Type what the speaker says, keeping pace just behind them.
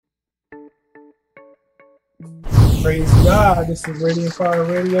Praise God. This is Radio Fire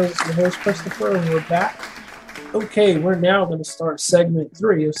Radio. This is your host, Christopher, and we're back. Okay, we're now going to start segment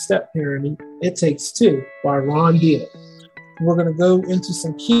 3 of Step Parenting. It Takes Two by Ron Deal. We're going to go into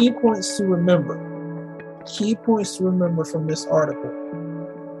some key points to remember. Key points to remember from this article.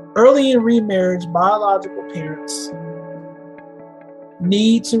 Early in remarriage, biological parents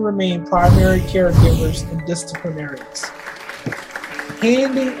need to remain primary caregivers and disciplinarians.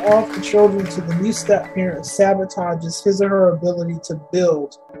 Handing off the children to the new step parent sabotages his or her ability to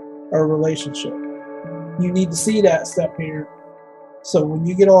build a relationship. You need to see that, step parent. So when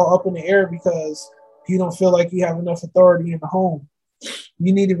you get all up in the air because you don't feel like you have enough authority in the home,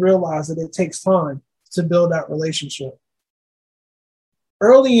 you need to realize that it takes time to build that relationship.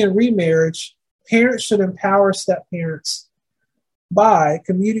 Early in remarriage, parents should empower step parents by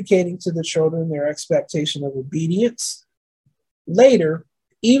communicating to the children their expectation of obedience. Later,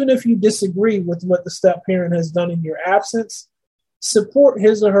 even if you disagree with what the step parent has done in your absence, support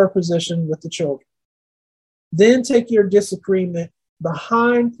his or her position with the children. Then take your disagreement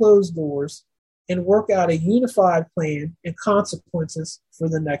behind closed doors and work out a unified plan and consequences for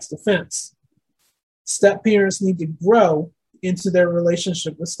the next offense. Step parents need to grow into their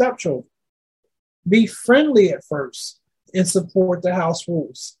relationship with stepchildren. Be friendly at first and support the house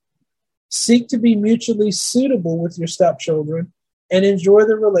rules. Seek to be mutually suitable with your stepchildren and enjoy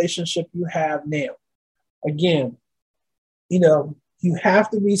the relationship you have now. Again, you have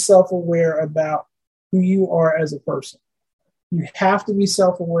to be self-aware about who you are as a person. You have to be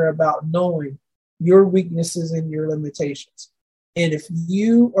self-aware about knowing your weaknesses and your limitations. And if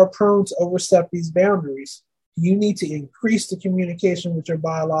you are prone to overstep these boundaries, you need to increase the communication with your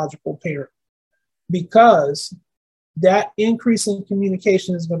biological parent, because that increase in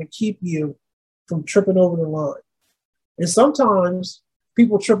communication is going to keep you from tripping over the line. And sometimes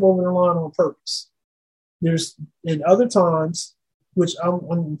people trip over the line on purpose. And other times, which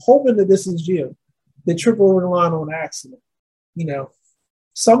I'm hoping that this is you, they trip over the line on accident.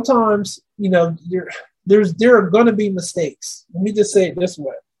 Sometimes, there are going to be mistakes. Let me just say it this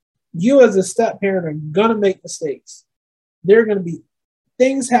way. You as a step parent are going to make mistakes. There are going to be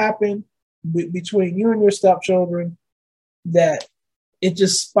things happen between you and your stepchildren that it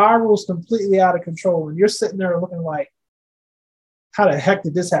just spirals completely out of control. And you're sitting there looking like, how the heck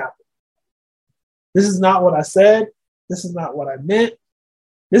did this happen? This is not what I said. This is not what I meant.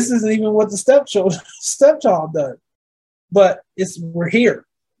 This isn't even what the stepchild done. But we're here.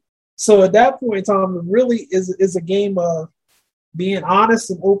 So at that point in time, it really is a game of being honest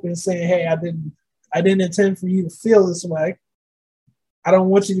and open and saying, hey, I didn't intend for you to feel this way. I don't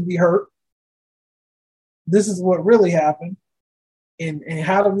want you to be hurt. This is what really happened. And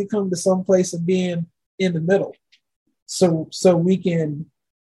how do we come to some place of being in the middle so we can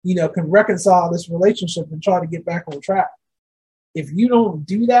reconcile this relationship and try to get back on track. If you don't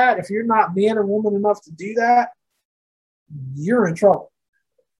do that, if you're not man or woman enough to do that, you're in trouble,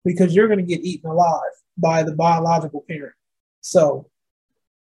 because you're going to get eaten alive by the biological parent. So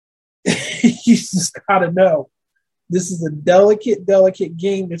you just got to know this is a delicate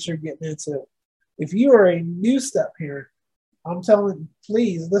game that you're getting into. If you are a new step parent, I'm telling you,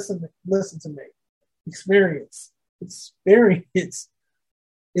 please listen to me. Experience is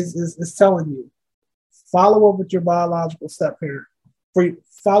telling you, follow up with your biological step parent.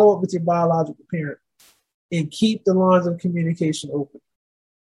 Follow up with your biological parent and keep the lines of communication open.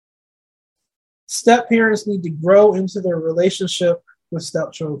 Step parents need to grow into their relationship with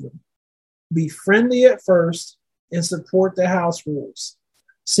stepchildren. Be friendly at first and support the house rules.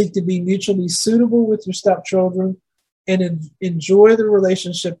 Seek to be mutually suitable with your stepchildren and enjoy the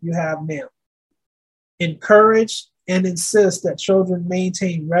relationship you have now. Encourage and insist that children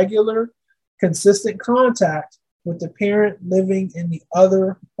maintain regular, consistent contact with the parent living in the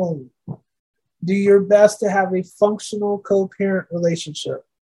other home. Do your best to have a functional co-parent relationship.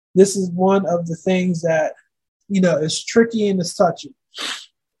 This is one of the things that, is tricky and it's touchy.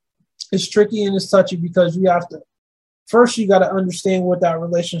 It's tricky and it's touchy because you got to understand what that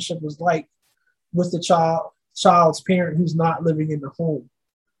relationship was like with the child's parent who's not living in the home.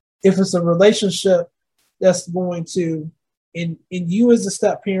 If it's a relationship that's going to, and you as a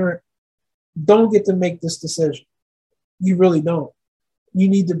step parent don't get to make this decision. You really don't. You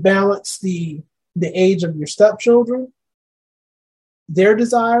need to balance the age of your stepchildren, their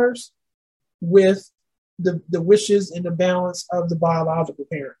desires, with the wishes and the balance of the biological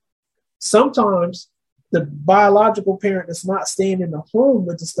parent. Sometimes the biological parent that's not staying in the home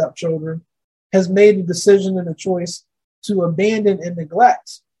with the stepchildren has made a decision and a choice to abandon and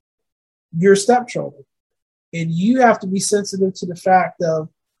neglect your stepchildren. And you have to be sensitive to the fact of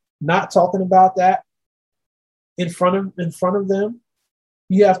not talking about that, in front of them.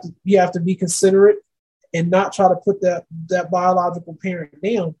 You have to be considerate and not try to put that biological parent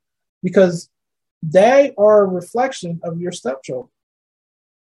down, because they are a reflection of your stepchildren.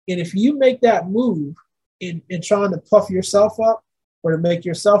 And if you make that move in trying to puff yourself up or to make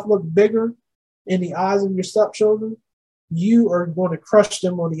yourself look bigger in the eyes of your stepchildren, you are going to crush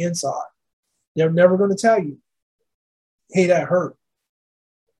them on the inside. They're never going to tell you, hey, that hurt.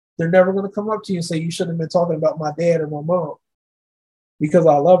 They're never going to come up to you and say, you shouldn't have been talking about my dad or my mom, because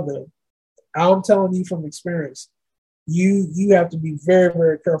I love them. I'm telling you from experience, you have to be very,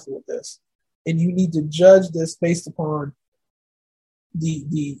 very careful with this. And you need to judge this based upon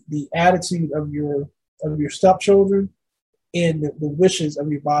the attitude of your stepchildren and the wishes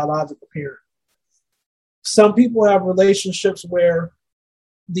of your biological parent. Some people have relationships where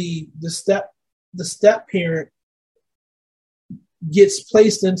the step parent gets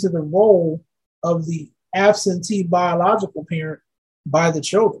placed into the role of the absentee biological parent by the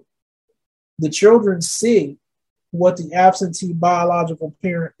children. The children see what the absentee biological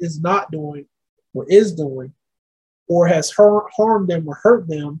parent is not doing or is doing or has harmed them or hurt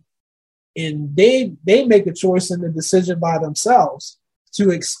them, and they make a choice and a decision by themselves to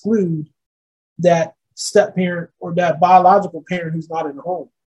exclude that step parent or that biological parent who's not in the home.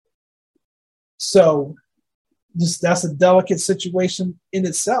 So that's a delicate situation in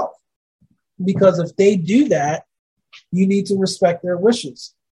itself, because if they do that, you need to respect their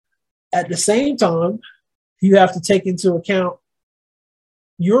wishes. At the same time, you have to take into account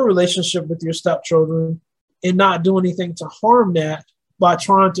your relationship with your stepchildren and not do anything to harm that by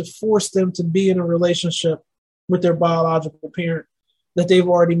trying to force them to be in a relationship with their biological parent that they've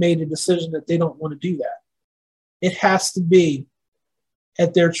already made a decision that they don't want to do that. It has to be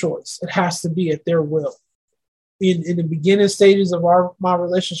at their choice. It has to be at their will. In the beginning stages of my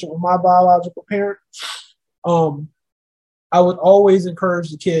relationship with my biological parent, I would always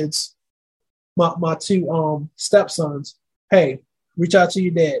encourage the kids, my two stepsons, hey, reach out to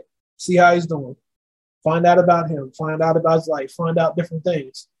your dad, see how he's doing, find out about him, find out about his life, find out different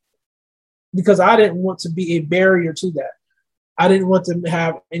things. Because I didn't want to be a barrier to that. I didn't want them to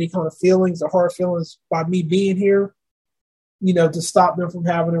have any kind of feelings or hard feelings by me being here, to stop them from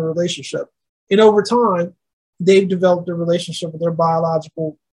having a relationship. And over time, they've developed a relationship with their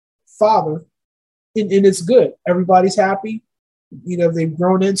biological father, and it's good. Everybody's happy. They've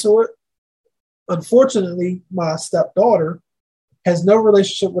grown into it. Unfortunately, my stepdaughter has no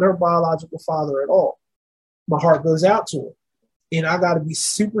relationship with her biological father at all. My heart goes out to her. And I got to be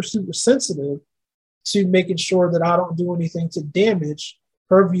super, super sensitive to making sure that I don't do anything to damage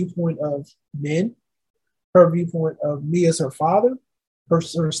her viewpoint of men, her viewpoint of me as her father, her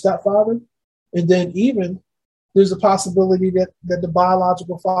stepfather. And then even there's a possibility that the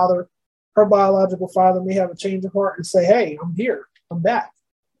biological father, her biological father, may have a change of heart and say, hey, I'm here, I'm back.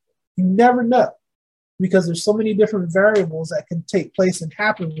 You never know, because there's so many different variables that can take place and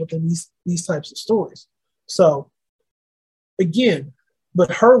happen within these types of stories. So again,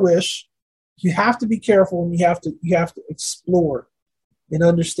 but her wish, you have to be careful, and you have to explore and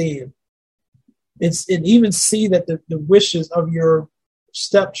understand. And even see that the wishes of your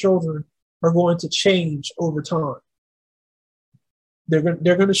stepchildren are going to change over time. They're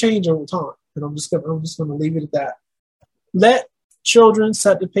going to change over time, and I'm just going to leave it at that. Let children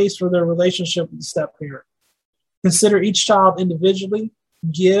set the pace for their relationship with the step parent. Consider each child individually.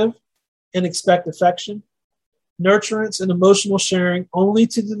 Give and expect affection, nurturance, and emotional sharing only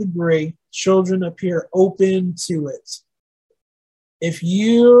to the degree children appear open to it. If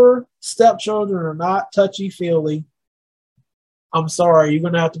your stepchildren are not touchy-feely, I'm sorry, you're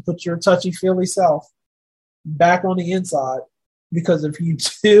going to have to put your touchy-feely self back on the inside, because if you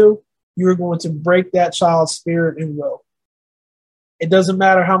do, you're going to break that child's spirit and will. It doesn't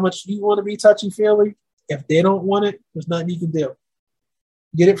matter how much you want to be touchy-feely. If they don't want it, there's nothing you can do.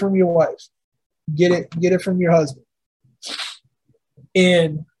 Get it from your wife. Get it from your husband.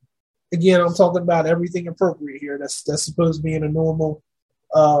 And again, I'm talking about everything appropriate here. That's supposed to be in a normal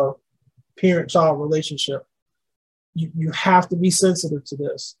parent-child relationship. You have to be sensitive to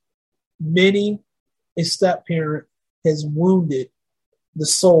this. Many a step-parent has wounded the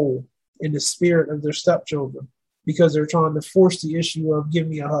soul and the spirit of their stepchildren because they're trying to force the issue of give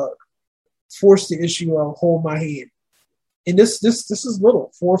me a hug, force the issue of hold my hand. And this is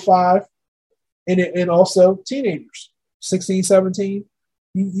little, 4 or 5, and also teenagers, 16, 17.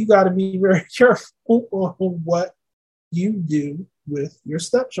 You got to be very careful on what you do with your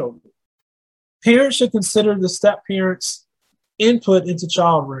stepchildren. Parents should consider the step-parents' input into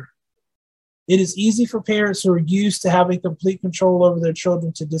child rearing. It is easy for parents who are used to having complete control over their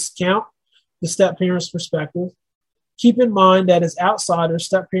children to discount the step-parents' perspective Keep in mind that as outsiders,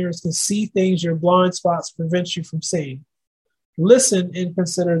 step-parents can see things your blind spots prevent you from seeing. Listen and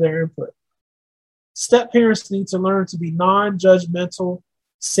consider their input. Step-parents need to learn to be non-judgmental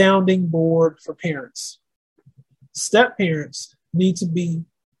sounding board for parents. Step-parents need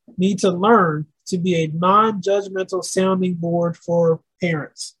to learn to be a non-judgmental sounding board for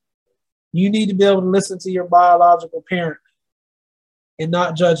parents. You need to be able to listen to your biological parent and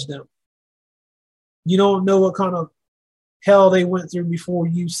not judge them. You don't know what kind of hell they went through before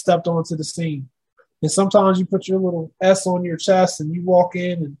you stepped onto the scene. And sometimes you put your little S on your chest and you walk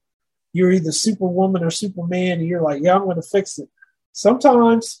in and you're either Superwoman or Superman and you're like, yeah, I'm going to fix it.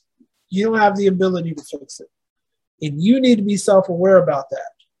 Sometimes you don't have the ability to fix it. And you need to be self-aware about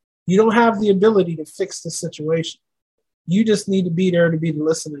that. You don't have the ability to fix the situation. You just need to be there to be the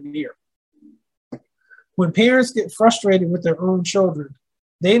listening ear. When parents get frustrated with their own children,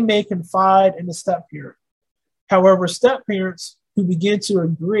 they may confide in the step-parent. However, step-parents who begin to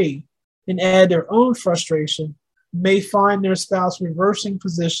agree and add their own frustration may find their spouse reversing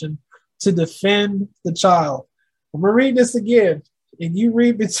position to defend the child. I'm going to read this again, and you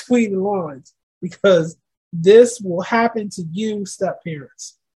read between the lines, because this will happen to you,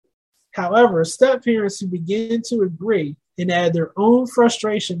 step-parents. However, step-parents who begin to agree and add their own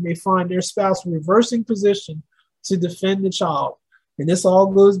frustration may find their spouse reversing position to defend the child. And this all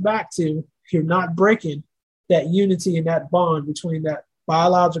goes back to you're not breaking that unity and that bond between that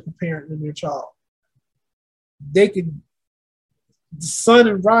biological parent and their child. The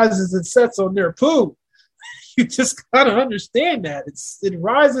sun rises and sets on their poo. You just gotta understand that. It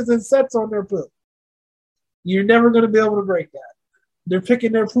rises and sets on their poo. You're never gonna be able to break that. They're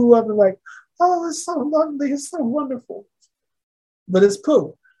picking their poo up and like, oh, it's so lovely, it's so wonderful. But it's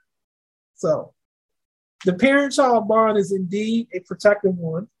poo. So the parent-child bond is indeed a protective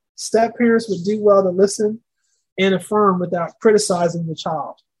one. Step-parents would do well to listen and affirm without criticizing the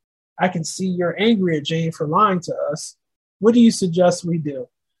child. I can see you're angry at Jane for lying to us. What do you suggest we do?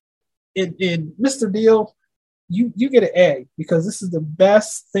 And Mr. Deal, you get an A, because this is the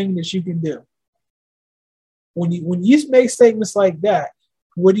best thing that you can do. When you make statements like that,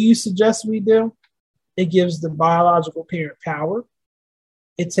 what do you suggest we do? It gives the biological parent power.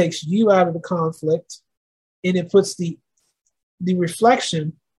 It takes you out of the conflict, and it puts the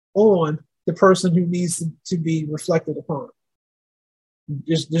reflection on the person who needs to be reflected upon.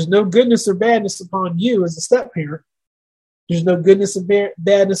 There's no goodness or badness upon you as a step parent. There's no goodness or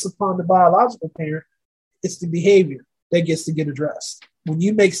badness upon the biological parent. It's the behavior that gets to get addressed. When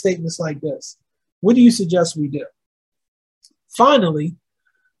you make statements like this, what do you suggest we do? Finally,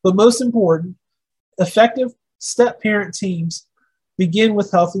 but most important, effective step parent teams begin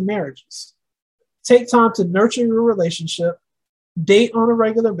with healthy marriages. Take time to nurture your relationship, date on a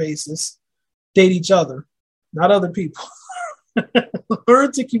regular basis, date each other, not other people.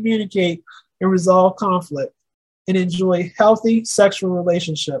 Learn to communicate and resolve conflict, and enjoy healthy sexual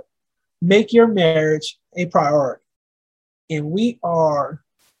relationship. Make your marriage a priority. And I'm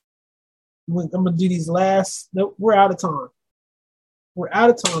going to do these we're out of time. We're out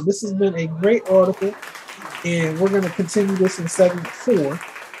of time. This has been a great article, and we're going to continue this in segment 4.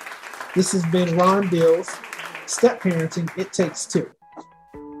 This has been Ron Dills, Step Parenting, It Takes Two.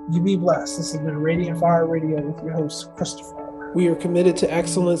 You be blessed. This has been Radiant Fire Radio with your host, Christopher. We are committed to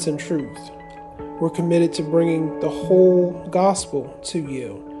excellence and truth. We're committed to bringing the whole gospel to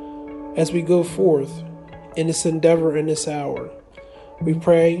you as we go forth in this endeavor in this hour. We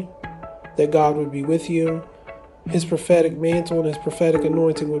pray that God would be with you, His prophetic mantle and His prophetic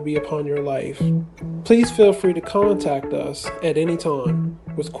anointing would be upon your life. Please feel free to contact us at any time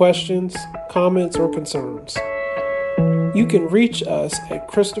with questions, comments, or concerns. You can reach us at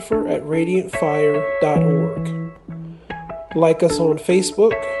Christopher@radiantfire.org. Like us on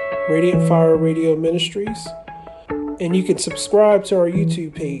Facebook, Radiant Fire Radio Ministries, and you can subscribe to our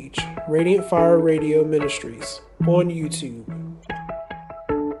YouTube page, Radiant Fire Radio Ministries, on YouTube.